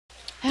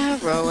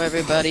Hello,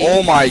 everybody.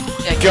 Oh my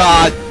Tekkit.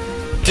 god!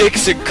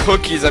 Dicks and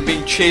cookies, I'm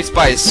being chased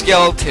by a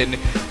skeleton,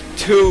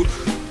 2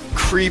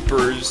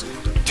 creepers,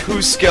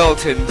 2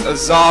 skeletons, a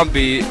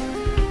zombie,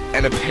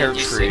 and a pear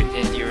tree.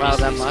 Wow,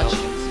 that much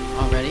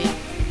already?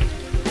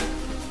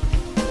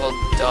 Well,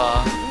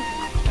 duh.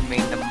 I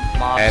mean, the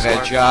mobs And a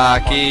are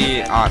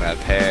jockey fucking- on a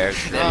pear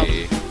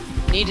tree.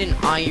 Need an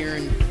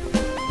iron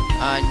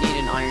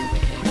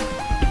pick.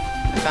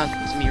 I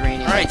found some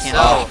uranium. Alright, I can't.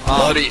 so,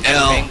 bloody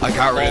hell, being I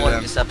got rid of full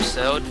them. This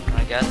episode,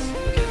 I guess.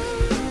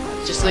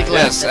 Just like Yes,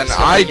 last and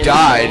episode, I get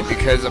died info.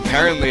 because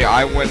apparently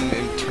I went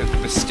into the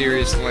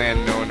mysterious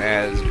land known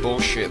as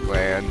Bullshit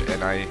Land,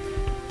 and I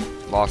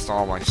lost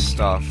all my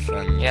stuff.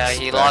 And Yeah,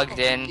 he logged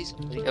in.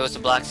 It was a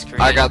black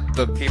screen. I got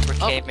the Creeper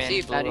Oh, came see,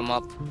 in, blew Patty. him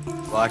up.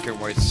 black and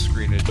white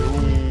screen of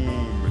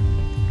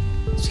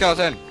doom.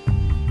 Skeleton.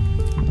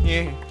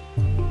 Yeah.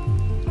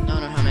 I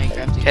don't know how many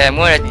crafting.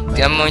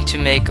 Okay, I'm going to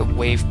make a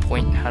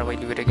waypoint. How do I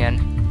do it again?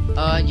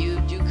 You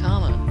do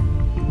comma.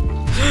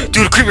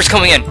 Dude, a creeper's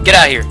coming in. Get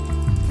out of here.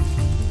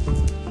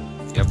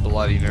 You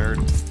bloody nerd.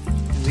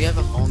 Do we have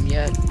a home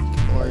yet?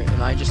 Or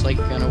am I just like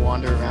gonna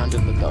wander around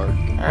in the dark?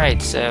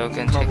 Alright, so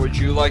gonna take. Would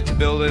you like to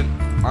build it,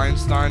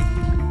 Einstein?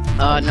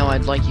 No,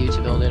 I'd like you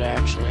to build it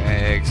actually.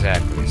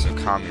 Exactly. So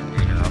calm your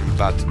wiener. I'm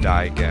about to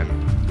die again.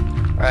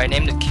 Alright,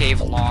 name the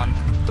cave lawn.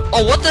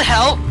 Oh, what the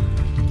hell?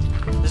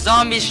 The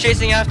zombie's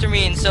chasing after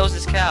me, and so's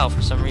this cow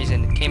for some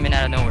reason. It came in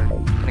out of nowhere.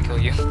 I'm gonna kill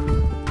you.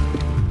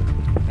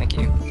 Thank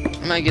you.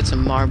 I might get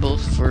some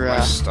marbles for My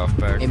stuff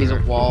back maybe there.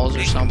 the walls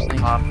or something.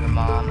 Pop your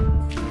mom.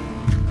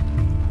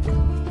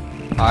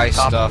 Hi,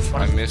 Cop stuff.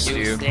 one I of the missed new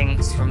you.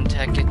 Things from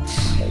Tekkit.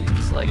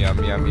 It's like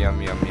Yum, yum,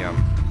 yum, yum,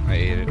 yum. I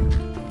ate it.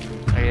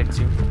 I had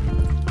to.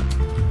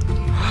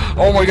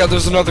 Oh my god,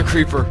 there's another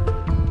creeper.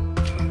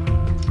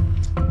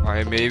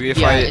 Alright, maybe if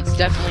Yeah, I... it's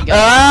definitely gonna.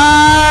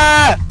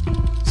 Ah!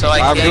 So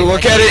I'm gonna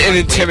look at it and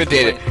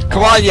intimidate it.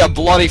 Come on, you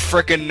bloody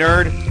frickin'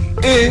 nerd.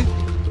 Eh.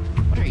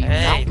 What are you,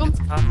 Hey, Malcolm?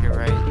 that's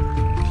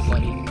copyright.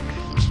 Bloody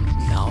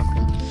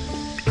Malcolm.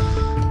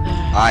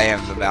 I am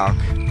the Malk.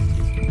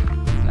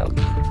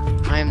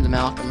 I am the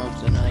Malcolm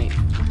of the night.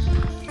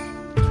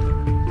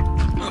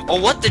 Oh,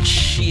 what the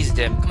cheese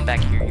dip? Come back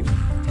here, you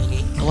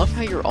idiot. I love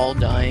how you're all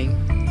dying.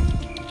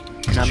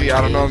 And I'm Gee,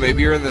 I don't know,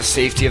 maybe you're in the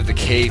safety of the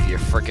cave, you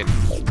frickin'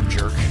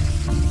 jerk.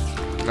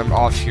 And I'm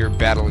off here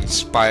battling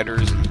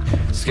spiders and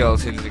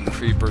skeletons and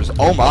creepers.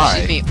 Oh my!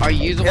 Excuse me, are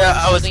you the Yeah, one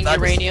I was holding about to-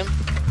 uranium?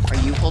 Are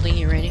you holding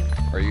uranium?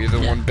 Are you the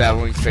Yeah. one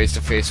battling face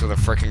to face with a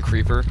frickin'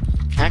 creeper?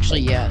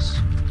 Actually, yes.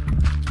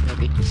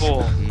 Maybe.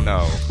 Cool.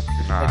 No,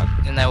 you're not.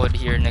 And I would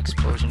hear an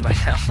explosion by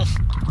now.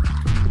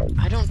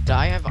 I don't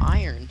die, I have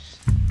iron.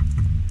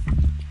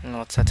 And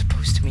what's that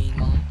supposed to mean,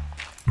 Mom?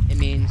 It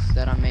means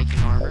that I'm making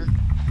armor.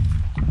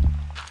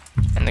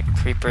 And the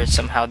creeper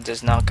somehow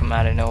does not come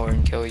out of nowhere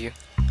and kill you.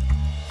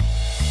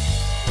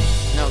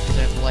 No, because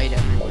I have light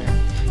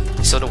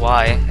everywhere. So do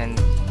I, and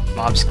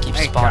mobs keep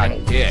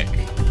spawning. dick.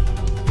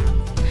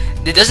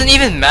 It doesn't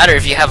even matter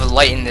if you have a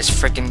light in this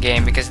frickin'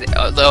 game because the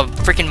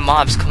frickin'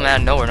 mobs come out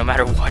of nowhere no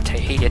matter what. I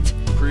hate it.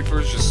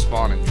 Creepers just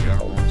spawn in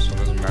general, so it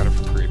doesn't matter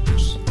for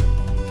creepers.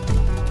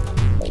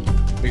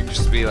 You can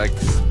just be like,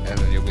 and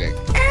then you'll be like,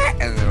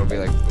 and then it'll be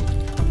like,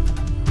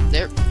 boop.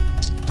 There.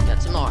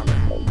 Got some armor.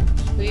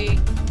 Sweet.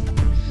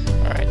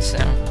 Alright, so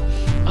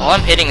all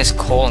I'm hitting is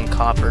coal and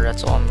copper.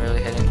 That's all I'm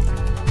really hitting.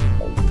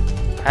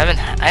 I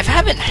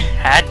haven't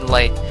had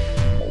like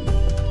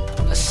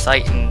a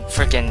sight in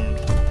frickin'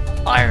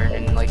 iron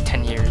in like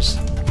 10 years.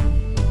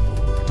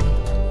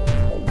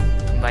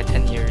 And by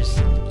 10 years,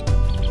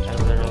 I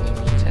literally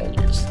mean 10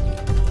 years.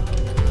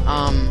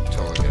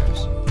 Totally,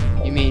 guys.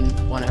 You mean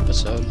one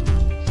episode?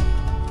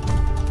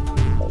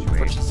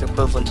 Which is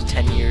equivalent to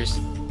 10 years.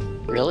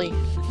 Really?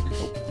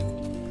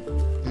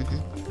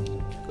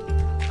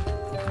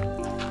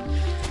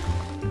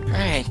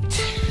 Alright,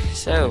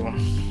 so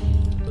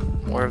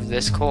more of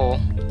this coal.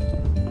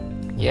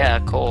 Yeah,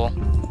 coal.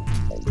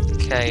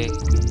 Okay,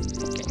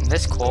 getting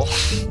this coal.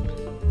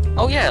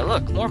 Oh yeah,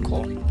 look, more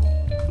coal.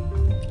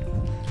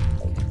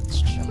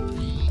 Let's jump.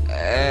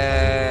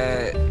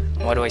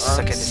 Why do I suck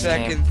On at this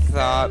second game?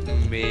 thought,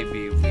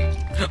 maybe we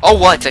Oh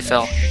what? I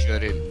fell.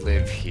 shouldn't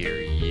live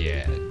here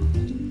yet.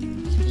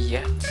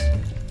 Yet.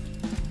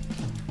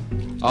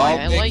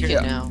 I like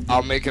it now.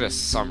 I'll make it a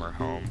summer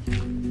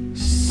home.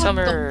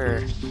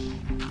 Summer.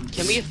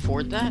 Can we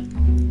afford that?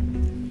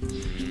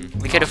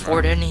 We could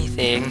afford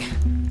anything.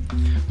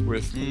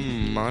 With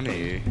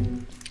money.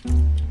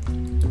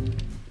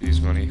 Use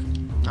money.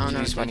 I don't know.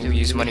 Use money, do we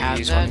use we money, we have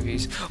use that? money, we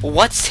use.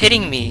 What's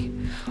hitting me?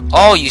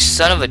 Oh, you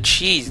son of a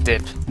cheese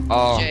dip.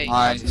 Oh, Jay,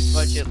 hi, how's the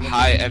budget looking?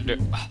 hi, Ender.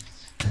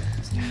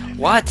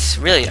 What?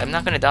 Really? I'm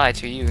not gonna die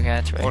to you.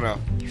 Yeah, that's right. Oh no.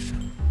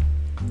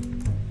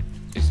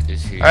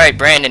 Is he? Alright,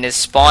 Brandon, is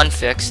spawn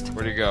fixed?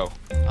 Where'd he go?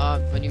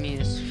 What do you mean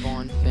is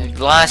spawn fixed?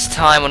 Last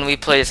time when we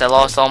played this, I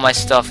lost all my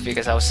stuff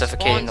because I was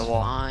suffocating the Spawn's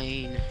wall.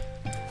 fine.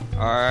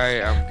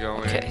 Alright, I'm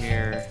going Okay. in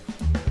here.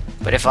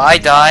 But if I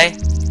die,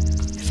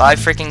 if I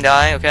freaking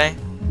die, okay,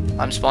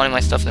 I'm spawning my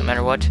stuff no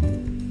matter what.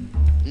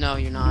 No,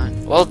 you're not.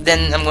 Well,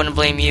 then I'm gonna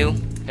blame you.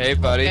 Hey,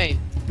 buddy. Okay,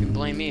 you can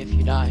blame me if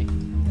you die.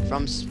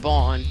 From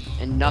spawn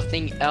and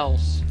nothing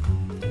else.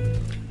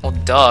 Well,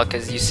 duh,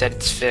 because you said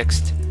it's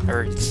fixed.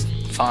 Or it's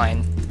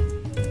fine.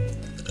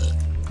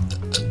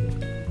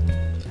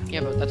 Yeah,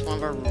 but that's one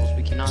of our rules.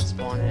 We cannot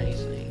spawn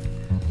anything.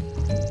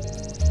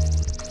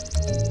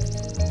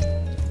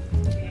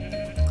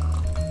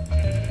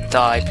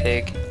 Die,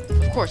 pig.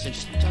 Of course, I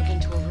just dug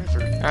into a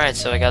river. Alright,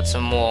 so I got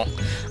some wool.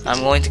 I'm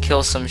going to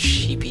kill some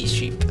sheep.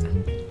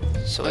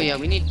 So Oh yeah,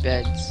 we need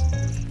beds.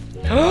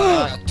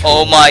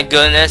 oh my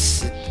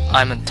goodness.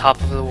 I'm on top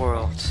of the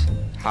world.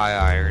 High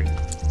iron.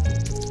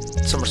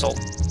 Somersault.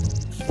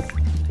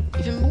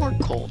 Even more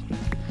cold.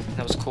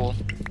 That was cool.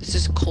 This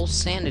is coal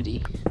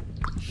sanity.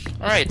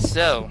 Alright,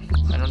 so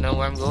I don't know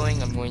where I'm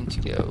going. I'm going to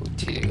go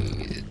to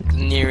the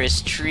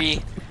nearest tree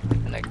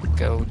and I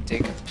go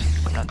dig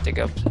up. Not dig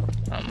up.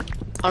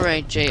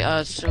 Alright, Jay,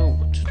 so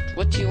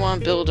what do you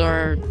want to build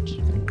our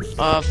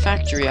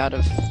factory out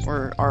of?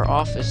 Or our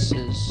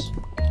offices?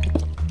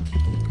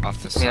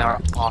 Office. I mean,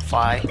 our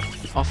off-eye.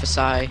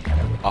 Office-eye.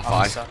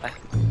 Off-eye.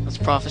 Let's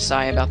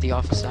prophesy about the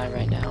office-eye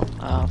right now.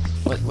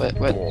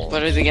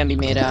 What are they gonna be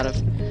made out of?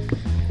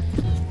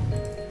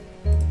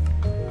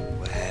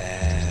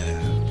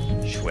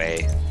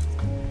 Shui.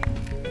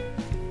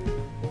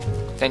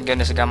 Thank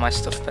goodness I got my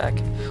stuff back.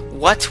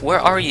 What? Where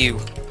are you?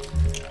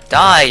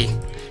 Die!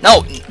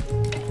 No!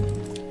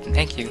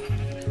 Thank you.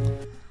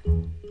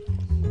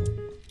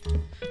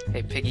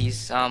 Hey,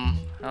 piggies, I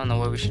don't know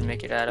what we should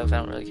make it out of. I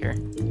don't really care.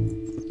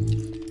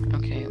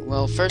 Okay,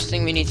 well, first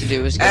thing we need to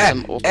do is get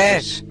some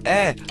ores.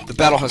 The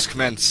battle has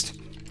commenced.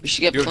 We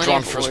should get You've plenty drawn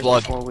of first ores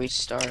blood. before we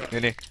start.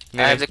 I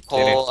have the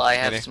coal, I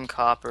have some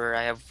copper,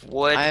 I have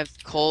wood. I have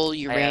coal,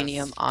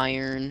 uranium,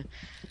 iron.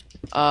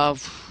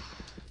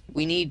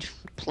 We need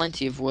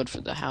plenty of wood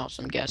for the house,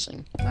 I'm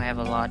guessing. I have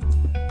a lot.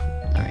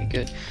 Alright,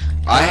 good.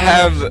 I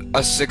have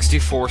a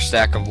 64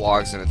 stack of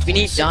logs and a 26 We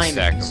need stack of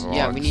diamonds. logs.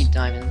 Yeah, we need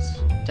diamonds.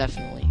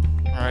 Definitely.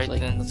 Alright, Like-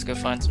 then let's go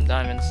find some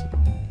diamonds.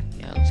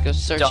 Yeah, let's go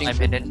searching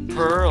Diamond and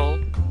pearl.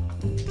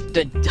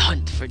 the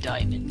hunt for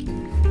diamond.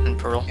 And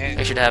pearl. And-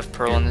 I should have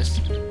pearl in this.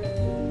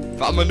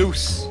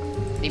 Vamonos.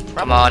 They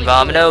Come on,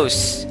 probably-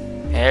 vamonos!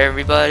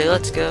 Everybody,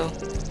 let's go.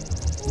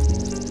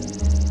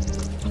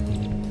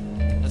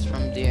 That's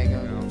from Diego.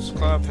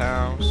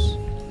 Clubhouse.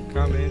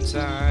 Come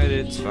inside,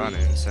 it's fun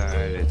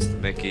inside. It's the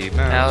Mickey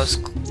Mouse. House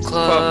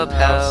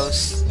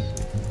Clubhouse.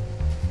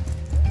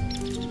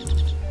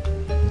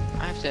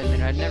 I have to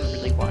admit, I've never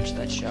really watched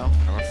that show.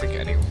 I don't think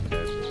anyone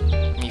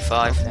did. Me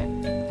 5.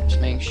 Okay,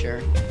 just making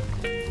sure.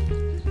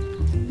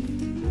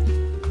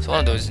 It's one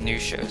of those new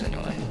shows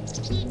anyway.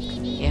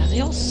 Yeah,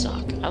 they all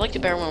suck. I like the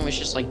better one was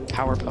just like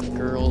Powerpuff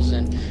Girls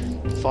and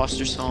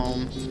Foster's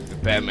Home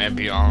Batman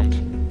Beyond.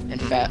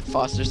 and Fat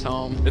Foster's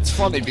Home. It's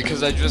funny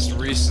because I just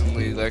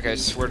recently, like, I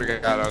swear to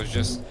God, I was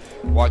just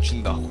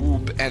watching The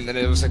Hoop, and then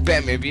it was like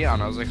Batman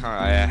Beyond. I was like, huh,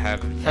 I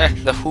haven't.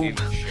 The Hoop.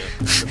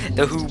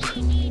 The Hoop.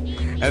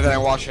 And then I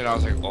watched it, and I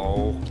was like,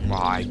 oh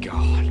my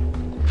God,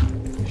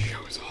 this show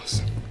is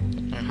awesome.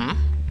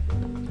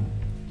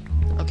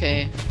 Mm-hmm.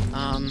 Okay,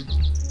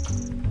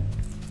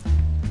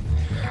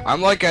 I'm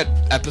like at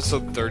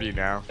episode 30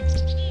 now.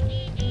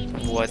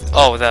 What?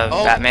 Oh, the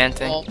Batman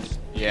thing? well,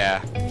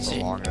 Yeah, See.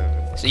 so long of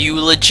it. So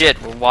you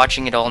legit were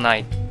watching it all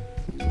night.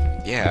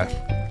 Yeah,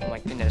 Oh my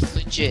goodness.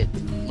 legit.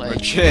 Like,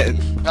 legit.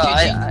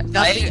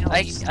 nothing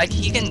else.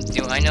 He can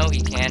do. I know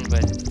he can,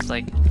 but it's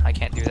like I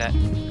can't do that.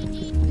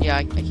 yeah,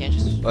 I can't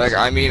just. Like,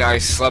 I mean, I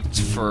slept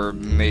for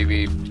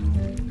maybe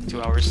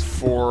 2 hours.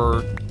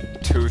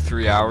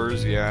 3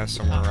 hours, yeah,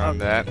 somewhere around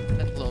that.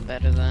 That's a little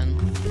better then.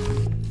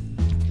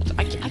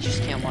 I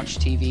just can't watch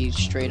TV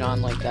straight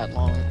on like that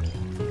long.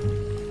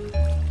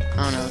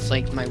 I don't know, it's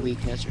like my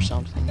weakness or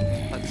something.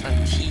 It's on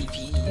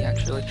TV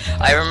actually.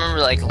 I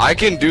remember like I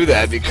can do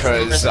that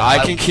because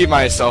I can keep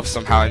myself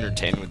somehow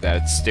entertained with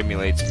that. It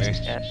stimulates me.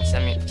 yeah,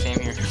 same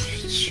here.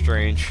 It's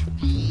strange.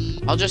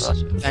 I'll just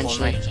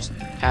eventually just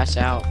pass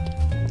out.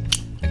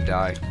 And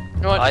die.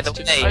 You know what? By the it's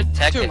way, too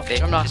Tekkit, much.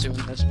 they I'm not have doing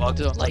this this. bug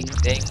like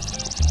thing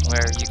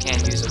where you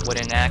can't use a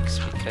wooden axe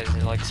because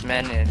it likes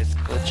men and it's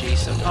glitchy.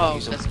 So don't Oh,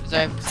 use that's a because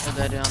I put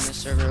that on this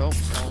server. Oh,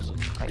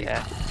 Oh,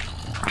 yeah.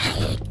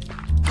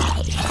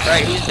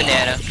 Alright, who's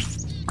banana?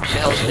 Who the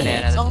hell's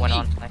banana that went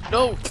on?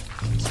 no!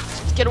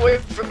 Get away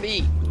from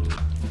me!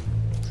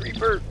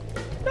 Creeper!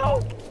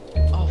 No!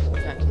 Oh,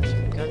 that gives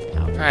me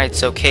gunpowder. Alright,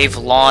 so cave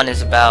lawn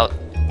is about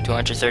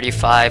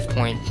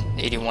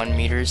 235.81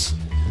 meters.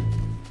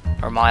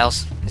 Or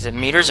miles. Is it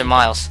meters or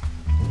miles?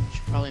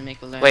 Should probably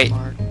make a Wait.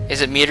 landmark.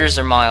 Is it meters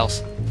or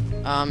miles?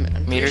 I'm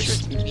pretty Meters? sure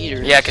it's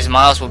meters. Yeah, because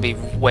miles will be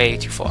way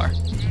too far.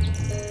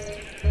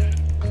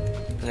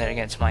 And then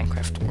again, it's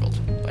Minecraft world.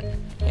 But,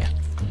 yeah.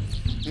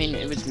 I mean,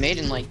 it was made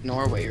in like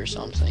Norway or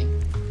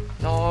something.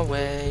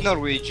 Norway.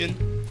 Norwegian.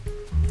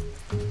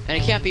 And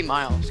it can't be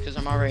miles, because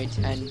I'm already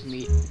 10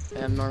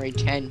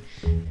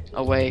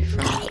 away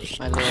from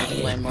my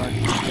little landmark.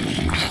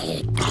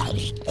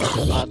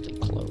 Oddly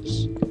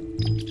close.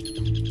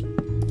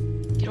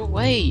 Get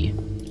away!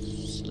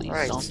 Sleep.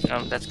 Alright, zombies.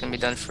 so that's gonna be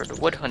done for the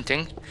wood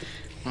hunting.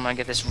 I'm gonna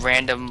get this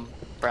random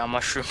brown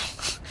mushroom.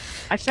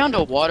 I found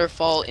a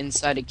waterfall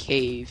inside a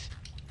cave.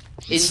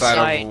 Inside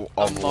of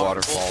a marble,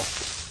 waterfall.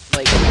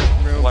 Like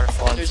room.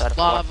 Waterfall And there's inside of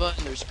a lava,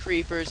 and there's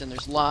creepers, and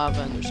there's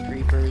lava, and there's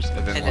creepers.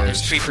 And then And then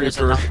there's creepers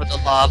on creeper. top of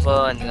the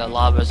lava, and then the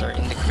lavas are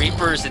in the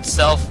creepers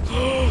itself.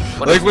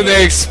 What Like if when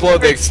they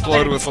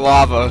explode with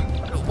lava.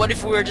 What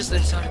if we were just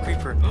inside a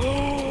creeper?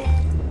 Oh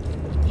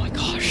my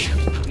gosh.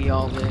 We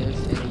all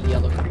live in a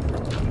yellow creeper.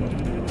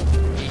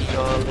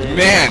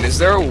 Man, is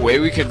there a way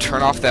we could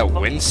turn off that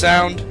wind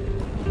sound?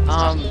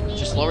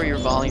 Just lower your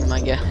volume,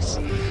 I guess.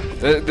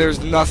 There's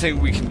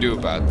nothing we can do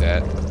about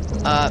that.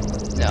 No.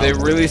 They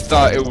really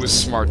thought it was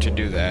smart to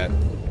do that.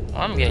 Oh,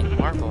 I'm getting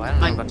Marvel. I don't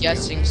know I'm about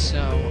guessing so.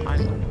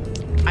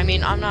 I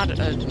mean, I'm not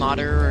a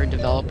modder or a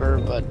developer,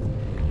 but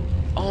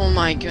oh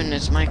my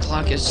goodness, my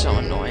clock is so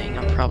annoying.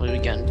 I'm probably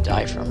gonna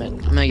die from it. I'm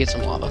gonna get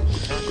some lava.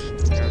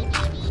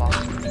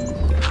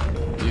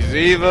 He's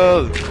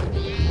evil.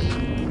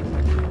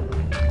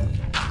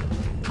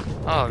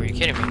 Oh, are you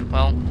kidding me?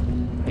 Well,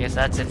 I guess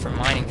that's it for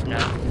mining for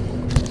now.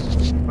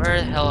 Where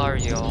the hell are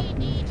you all?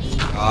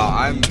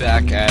 I'm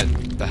back at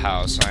the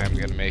house. I am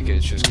gonna make it.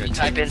 It's just gonna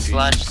Type take in a few-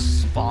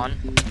 /spawn.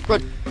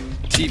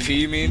 TP,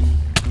 you mean?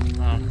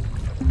 Oh,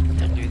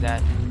 don't do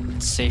that.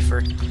 It's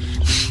safer.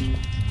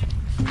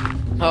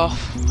 Oh,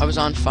 I was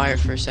on fire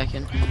for a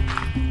second.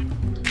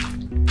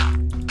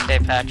 Hey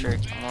Patrick,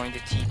 I'm going to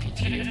TP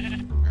to you.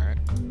 Alright.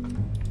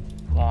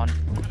 One.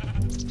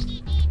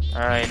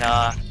 Alright,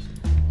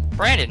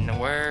 Brandon,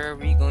 where are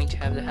we going to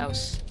have the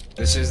house?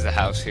 This is the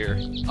house here.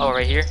 Oh,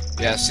 right here?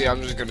 Yeah, see,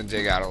 I'm just gonna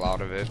dig out a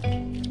lot of it.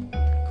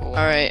 Cool.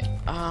 Alright,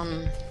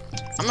 I'm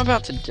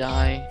about to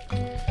die.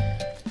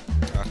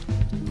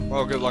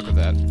 Well, good luck with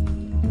that.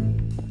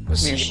 We'll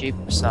see Mere you sheep.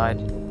 on the side.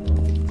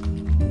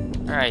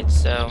 Alright,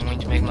 so I'm going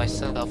to make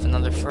myself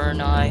another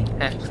fern eye.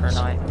 Fern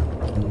eye.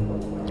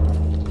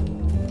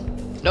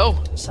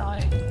 No!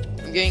 Sigh.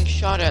 I'm getting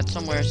shot at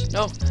somewhere.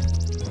 No!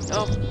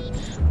 No!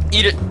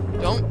 Eat it!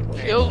 Don't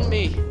kill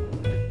me!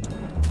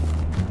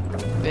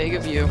 Beg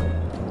of you.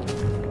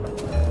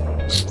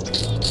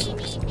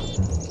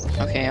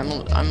 Okay,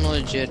 I'm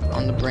legit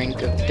on the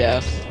brink of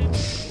death.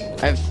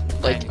 I've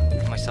like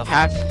Make myself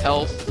half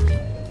health.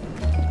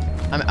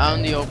 I'm out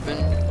in the open.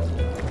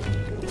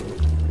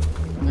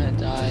 I'm gonna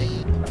die.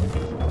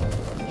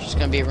 It's just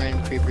gonna be a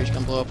random creeper. He's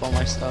gonna blow up all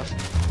my stuff.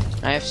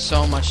 I have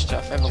so much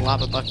stuff. I have a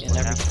lava bucket and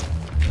everything.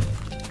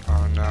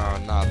 Oh no,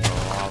 not the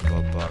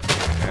lava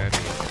bucket.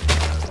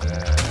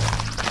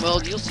 Well,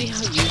 you'll see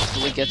how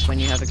useful it gets when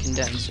you have a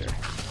condenser.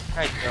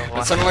 Alright, go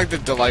That sounded like the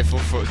delightful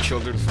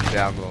children from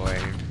down the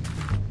lane.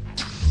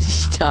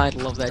 I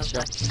love that show.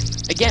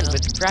 Again,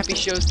 with crappy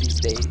shows these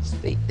days,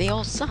 they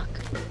all suck.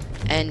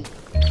 And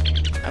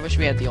I wish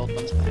we had the old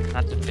ones back.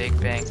 Not the Big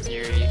Bang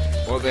Theory.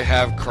 Well, they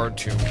have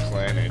Cartoon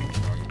Planet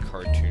on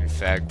Cartoon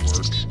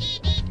Fagwork.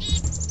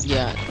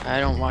 Yeah, I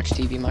don't watch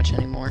TV much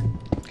anymore.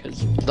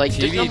 Cause like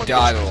there's no TV more-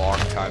 died a long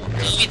time ago.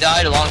 He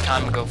died a long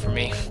time ago for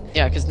me.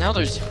 Yeah, cause now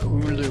there's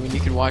Hulu and you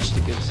can watch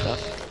the good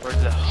stuff. Where's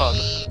the hub?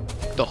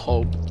 The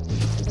hope.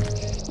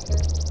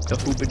 The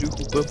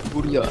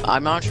hooba-doo-hooba-hooba.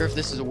 I'm not sure if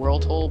this is a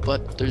world hole,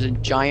 but there's a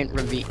giant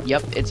ravine.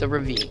 Yep, it's a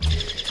ravine.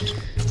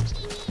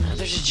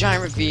 There's a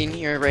giant ravine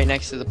here right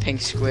next to the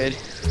pink squid.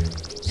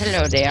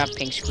 Hello there,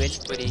 pink squid.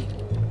 Squiddy.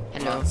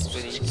 Hello.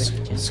 Squiddy.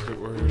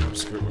 Squidward.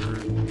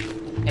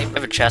 Hey, I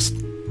have a chest.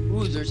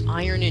 Ooh, there's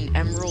iron and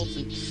emeralds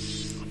and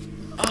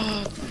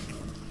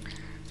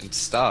And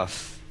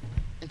stuff.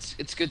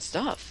 it's good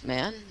stuff,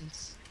 man.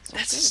 It's all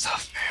That's good.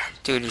 stuff, man.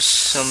 Dude, there's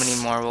so many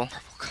marble.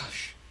 Purple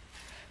kush.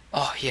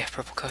 Oh, yeah,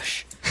 purple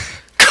kush.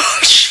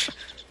 Kush!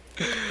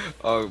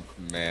 Oh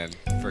man,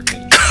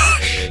 freaking.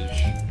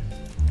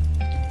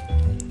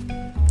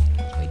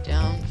 Way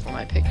down for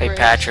my pick. Hey, break.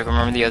 Patrick,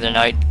 remember the other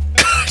night?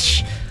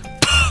 Kush!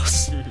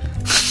 Boss!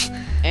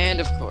 And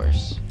of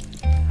course.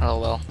 Oh,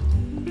 well.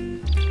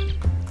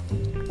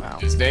 Wow.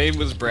 His name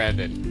was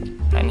Brandon.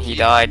 And he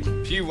died.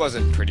 He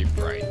wasn't pretty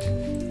bright.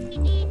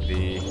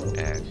 The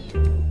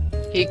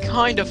end. He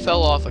kind of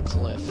fell off a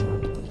cliff.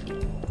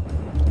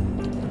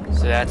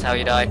 So that's how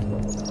he died.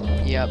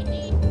 Yep.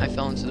 I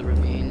fell into the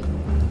ravine.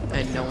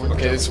 And no one.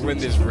 Okay, this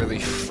wind is really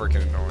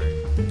freaking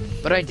annoying.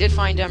 But I did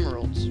find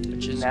emeralds,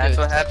 which is That's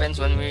good. what happens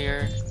when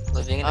we're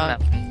living in the Uh,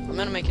 mountain. I'm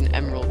gonna make an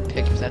emerald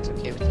pick if that's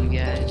okay with you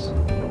guys.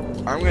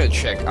 I'm gonna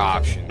check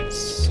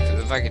options,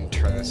 because if I can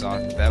turn this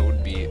on, that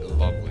would be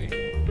lovely.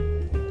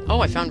 Oh,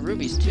 I found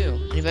rubies too.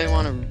 Anybody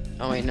want to?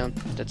 Oh wait, no,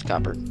 that's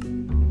copper.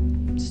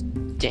 It's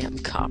damn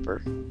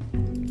copper.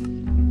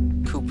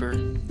 Cooper.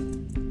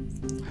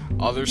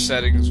 Other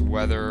settings,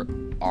 weather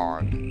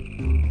on.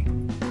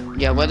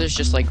 Yeah, weather's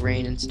just like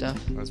rain and stuff.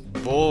 That's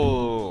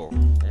bull.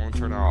 I won't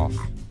turn it off.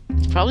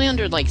 It's probably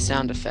under like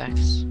sound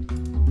effects.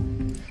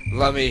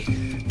 Let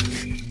me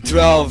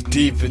delve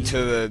deep into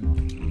the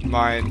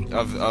mind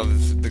of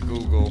the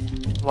Google.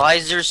 Why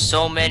is there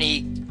so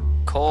many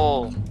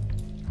coal?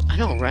 I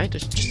know, right?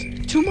 There's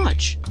just too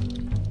much.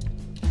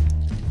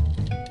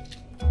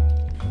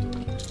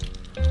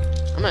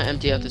 I'm gonna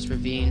empty out this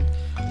ravine.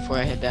 before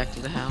I head back to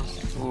the house.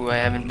 Ooh, I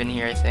haven't been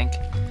here, I think.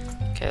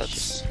 Okay,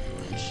 let's...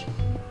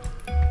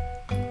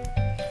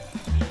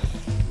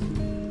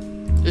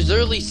 There's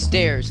literally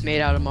stairs made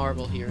out of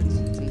marble here.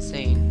 It's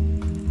insane.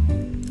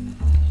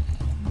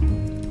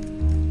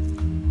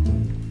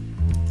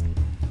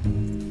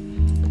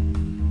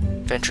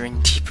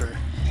 Venturing deeper.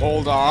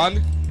 Hold on.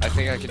 I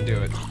think I can do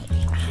it.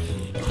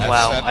 That's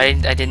Wow,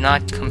 7. I did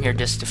not come here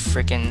just to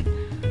frickin'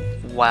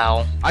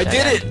 wow. I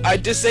did it! I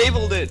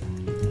disabled it!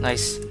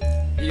 Nice.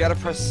 You gotta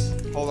press...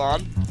 Hold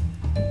on.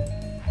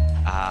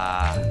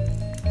 Ah...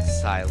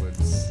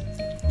 silence.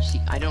 You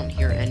see, I don't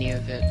hear any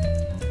of it.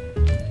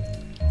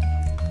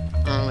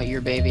 I don't know what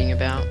you're babying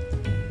about.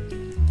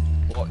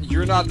 Well,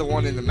 you're not the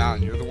one in the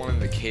mountain, you're the one in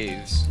the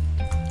caves.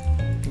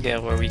 Yeah,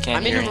 where we can't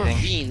I'm in hear a anything.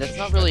 ravine. That's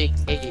not really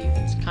a cave.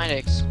 It's kind of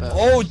exposed.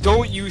 Oh,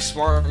 don't you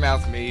smart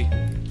mouth me.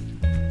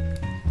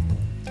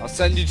 I'll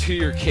send you to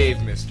your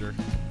cave, mister.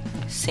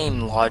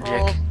 Same logic.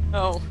 Oh,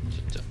 no.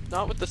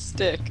 Not with the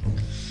stick.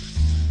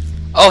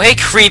 Oh, hey,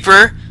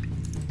 creeper!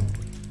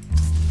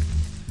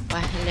 Why,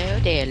 hello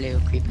there,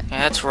 little creeper. Yeah,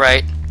 that's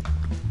right.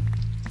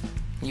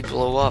 You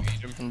blow up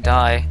and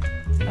die.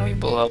 No, you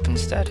blow up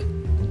instead.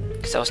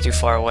 Because I was too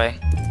far away.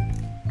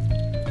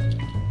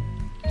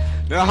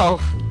 No!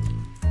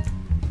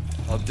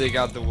 I'll dig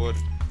out the wood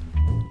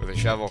with a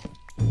shovel.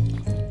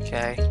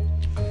 Okay.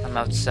 I'm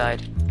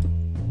outside.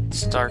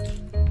 It's dark.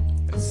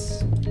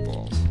 It's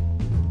balls.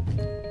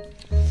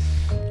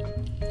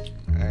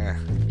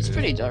 It's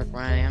pretty dark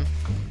where I am.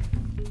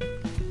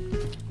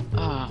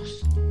 Ah.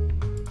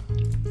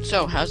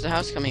 So, how's the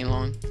house coming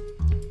along?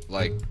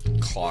 Like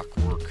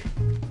clockwork.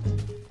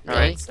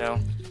 Alright, so.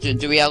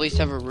 Do we at least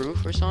have a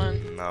roof or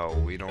something? No,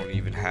 we don't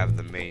even have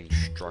the main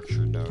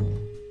structure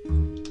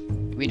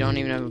done. We don't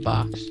even have a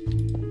box.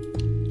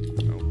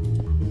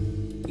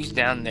 Who's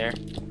down there?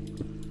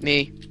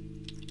 Me.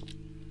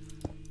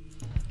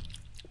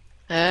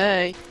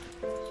 Hey.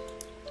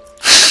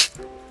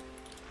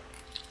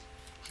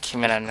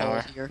 Came in out of Coal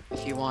nowhere. here,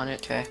 if you want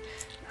it. Okay.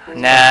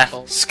 Nah,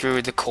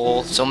 screw the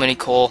coal. So many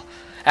coal.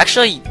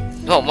 Actually,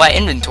 well, my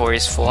inventory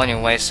is full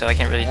anyway, so I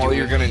can't really do Well, it.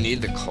 you're gonna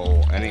need the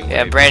coal anyway.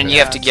 Yeah, Brandon, you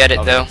have to get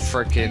it, though.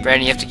 Frickin'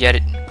 Brandon, you have to get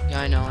it.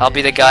 Yeah, I know. I'll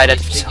be the guy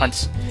that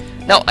hunts.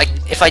 No,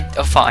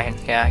 oh, fine.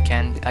 Yeah,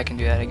 I can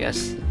do that, I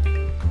guess.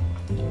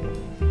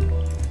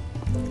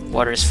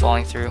 Water is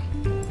falling through.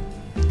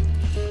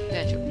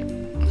 Gotcha.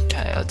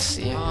 Okay, let's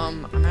see.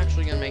 I'm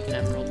actually gonna make an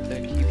emerald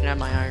pick. You can have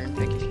my iron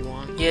pick if you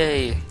want.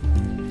 Yay.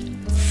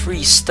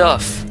 Free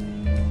stuff.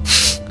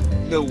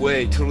 No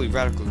way, totally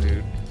radical,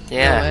 dude.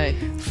 Yeah. No way.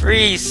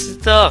 Free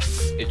stuff.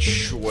 It's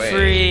shway.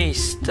 Free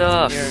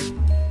stuff. Here.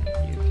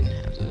 You can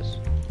have this.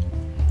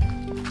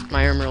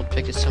 My emerald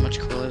pick is so much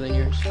cooler than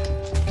yours.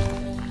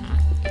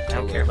 I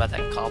don't care about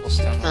that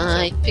cobblestone.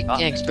 My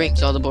pickaxe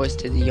brings all the boys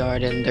to the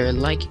yard, and they're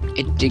like,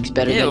 it digs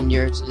better Ew. than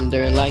yours, and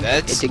they're like,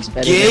 That's it digs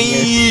better than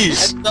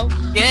yours. gay! so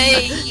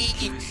gay.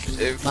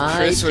 If My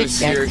Chris was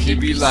pickaxe here, he'd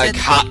be like, said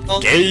hot no.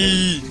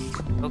 gay!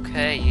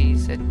 Okay, he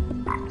said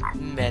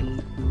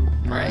men.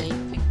 My Right.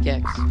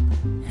 pickaxe.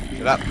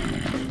 Shut up.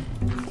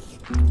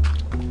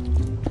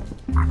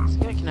 I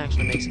think I can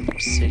actually make some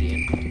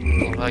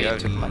obsidian. Well, You you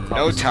have took my no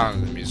cobblestone. talent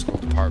in the musical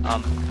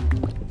department.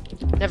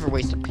 Never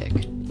waste a pick.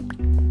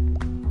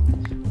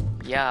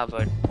 Yeah,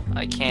 but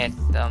I can't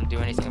do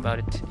anything about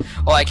it.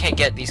 Oh, I can't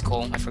get these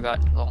coal. I forgot.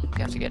 Oh, I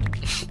have to get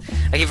it.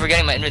 I keep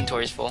forgetting my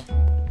inventory is full.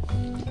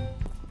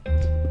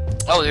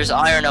 Oh, there's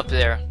iron up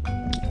there.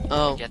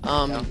 Oh, Get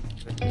that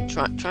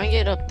down. try and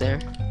get up there.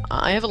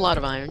 I have a lot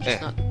of iron, just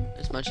Eh. not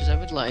as much as I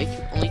would like.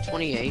 Only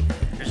 28.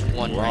 There's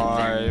one right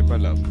there. Why, my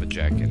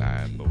lumberjack and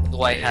I'm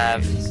Do I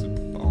have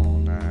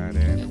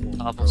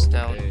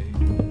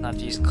cobblestone? I have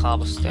to use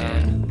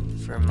cobblestone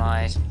for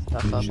my.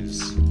 Stuff up.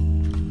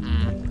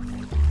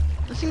 Hmm.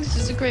 I think this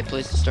is a great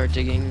place to start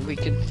digging. We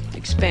could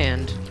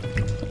expand.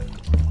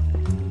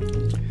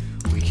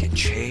 We can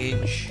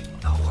change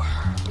the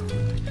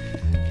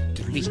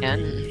world. We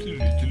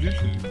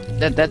can.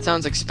 That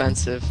sounds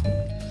expensive.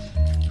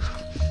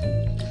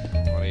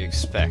 What do you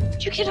expect?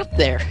 Did you get up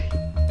there?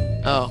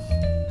 Oh.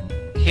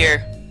 Here,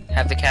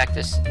 have the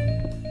cactus.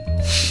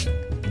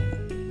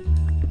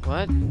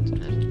 What?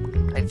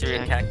 I threw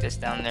a cactus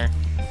down there.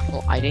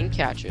 Well, I didn't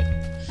catch it.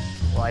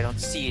 Well, I don't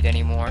see it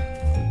anymore.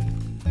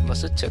 You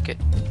must have took it.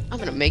 I'm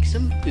gonna make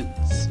some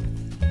boots.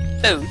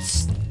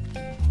 Boots.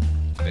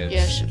 Bitch.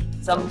 Yes,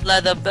 Some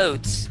leather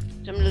boats.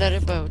 some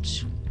leather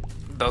boats.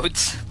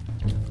 Boats?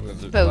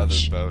 Leather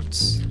Boats.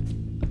 boats.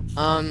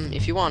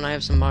 If you want, I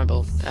have some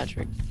marble,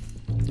 Patrick.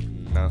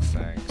 No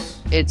thanks.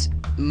 It's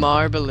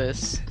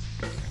marvelous.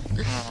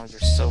 Oh, you're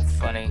so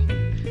funny.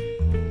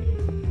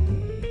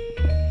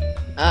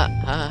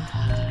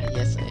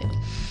 Yes I am.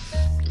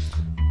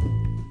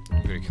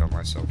 I'm gonna kill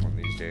myself one of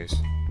these days.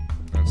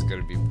 That's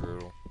gonna be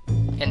brutal.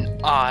 And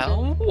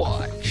I'll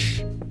watch.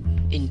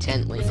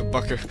 Intently. With a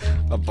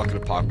bucket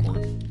of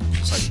popcorn.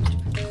 Just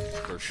like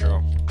for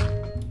show.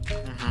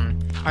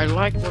 Mm-hmm. I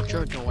like what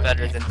you're doing.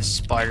 Better than the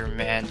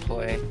Spider-Man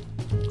play.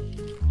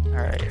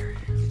 Alright.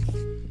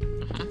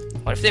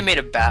 What if they made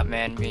a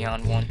Batman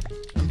Beyond one?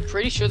 I'm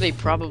pretty sure they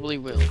probably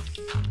will.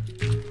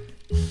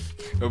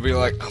 It'll be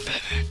like, oh,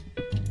 Batman.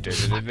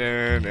 It's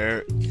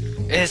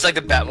like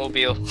the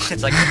Batmobile.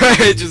 It's like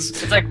It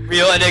just it's like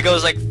real, and it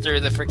goes like through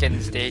the freaking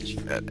stage.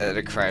 and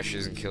it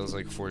crashes and kills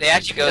like 4 They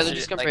actually Yeah, go they're through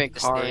just gonna like, bring a the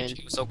car stage. in.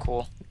 It was so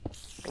cool.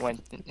 It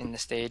went in the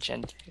stage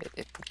and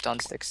it pooped on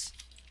sticks.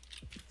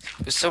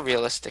 It was so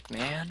realistic,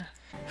 man.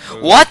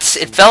 What?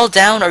 It fell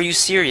down? Are you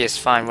serious?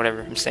 Fine,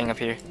 whatever. I'm staying up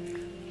here.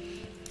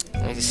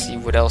 Let me just see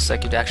what else I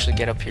could actually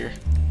get up here.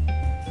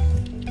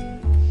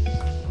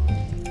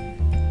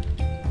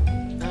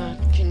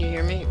 Can you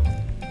hear me?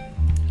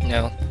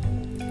 No.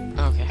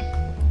 Okay.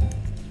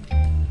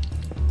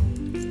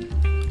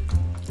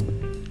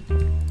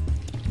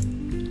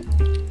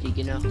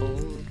 Digging a hole,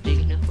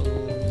 digging a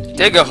hole.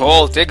 Dig a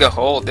hole, dig a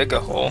hole, dig a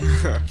hole.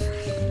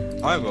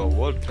 I'm a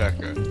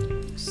woodpecker.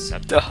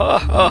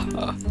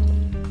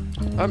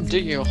 I'm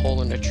digging a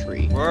hole in a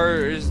tree.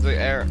 Where is the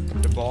air?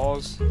 The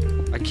balls?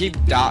 I keep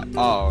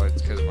oh,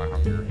 it's because of my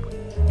hunger.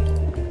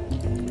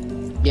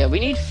 Yeah, we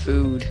need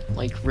food,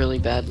 like, really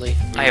badly.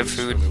 I have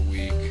Food's food. for the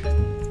weak.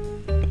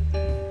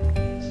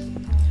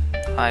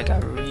 I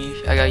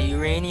got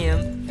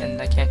uranium,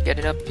 and I can't get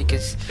it up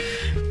because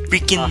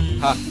freaking.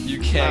 Ha, you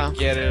can't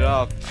get it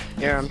up.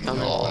 Here, I'm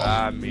coming. Oh.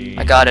 I mean.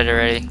 I got it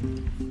already.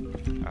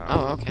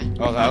 Oh, okay.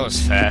 Oh, that was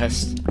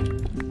fast.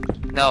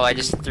 No, I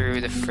just threw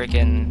the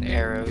freaking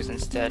arrows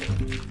instead.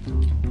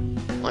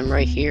 I'm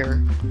right here.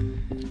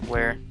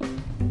 Where?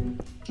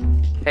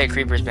 Hey,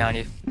 creepers behind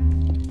you.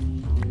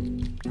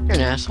 You're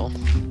an asshole.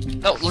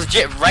 No,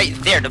 legit, right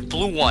there, the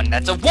blue one.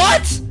 That's a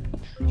what?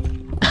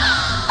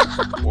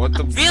 What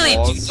the Really,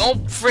 balls? dude?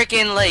 Don't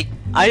freaking like.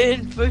 I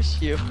didn't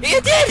push you.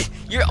 You did.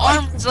 Your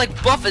arm is like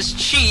buff as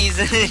cheese,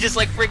 and it just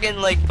like freaking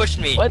like pushed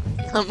me. What?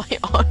 On my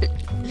arm.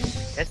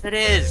 Yes, it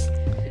is.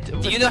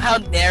 Do you know how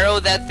narrow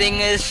that thing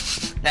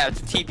is? Now it's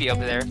a TP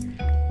over there.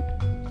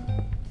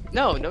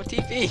 No, no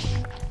TP.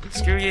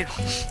 Screw you.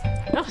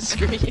 No,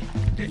 screw you.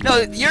 No,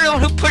 you're the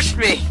one who pushed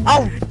me.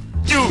 Oh,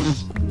 Dude.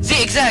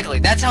 See, exactly.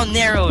 That's how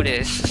narrow it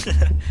is.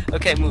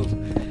 Okay, move.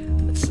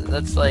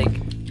 That's like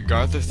You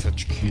gotta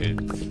touch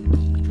kids.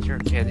 you're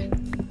a kid.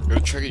 Go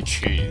Chuck E.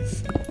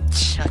 Cheese.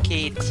 Chuck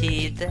E.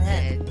 Cheese. You're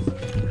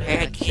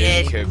a Kid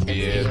kid. could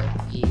be it.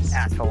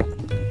 Asshole.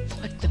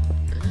 What the?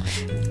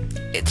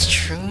 It's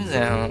true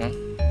though.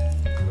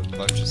 A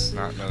bunch of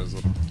snot-nosed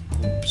little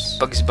poops.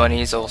 Bugs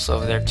Bunny is also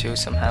over there too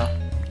somehow.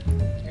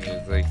 And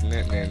he's like,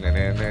 nah, nah, nah,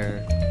 nah, nah.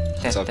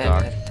 What's up,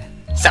 Doc?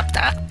 Sup,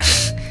 Doc?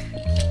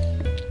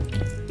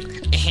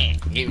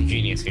 Game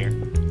genius here.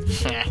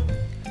 Yeah,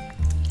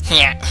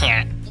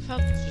 yeah. I love how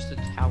there's just a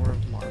tower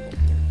of marble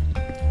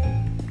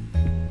here.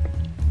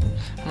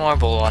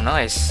 Marble on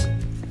Ice.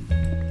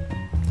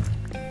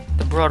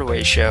 The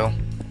Broadway show.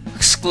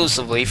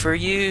 Exclusively for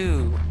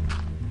you.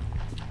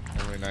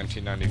 Only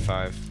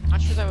 1995.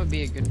 Not sure that would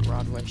be a good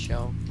Broadway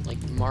show. Like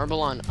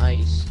Marble on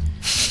Ice.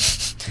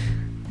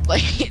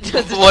 Like,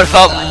 What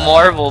about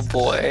Marble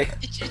Boy?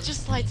 It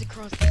just slides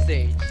across the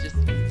stage. Just.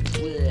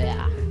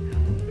 Bleh.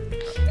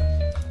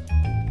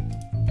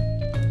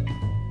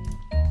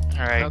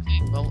 Alright. Okay,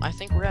 well, I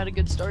think we're at a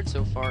good start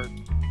so far.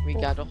 We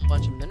got a whole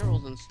bunch of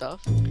minerals and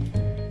stuff.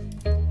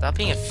 Stop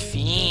being a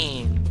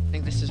fiend. I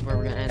think this is where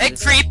we're gonna end Hey,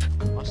 this. creep!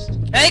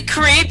 Hey,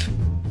 creep!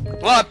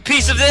 Want a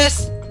piece of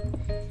this?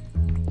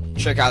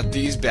 Check out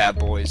these bad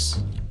boys.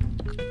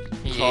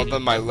 Call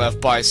them my left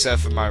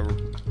bicep and my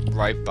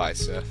right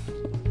bicep.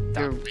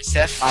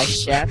 Bicep.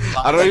 Bicep.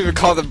 I don't even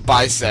call them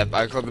bicep.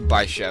 I call them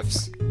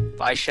biceps.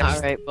 Bicep.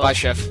 Alright, well,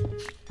 Bicep.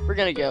 we're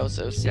gonna go,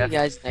 so see Yeah. you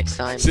guys next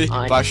time. See,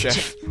 on bicep.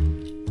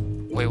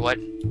 Wait, what?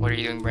 What are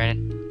you doing,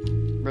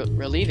 Brandon?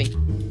 We're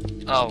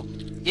leaving. Oh.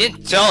 You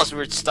didn't tell us we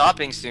were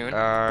stopping soon.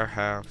 Our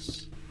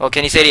house. Well,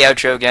 can you say the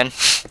outro again?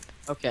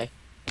 Okay.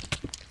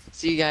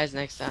 See you guys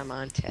next time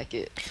on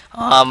Tekkit.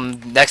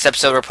 Next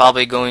episode we're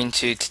probably going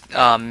to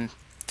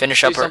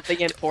finish Do up our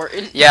something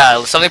important.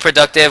 yeah, something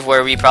productive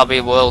where we probably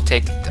will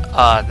take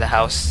the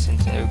house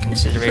into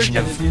consideration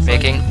of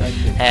making.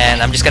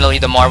 And I'm just gonna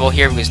leave the marble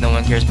here because no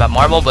one cares about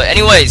marble. But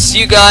anyways, see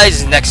you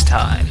guys next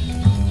time.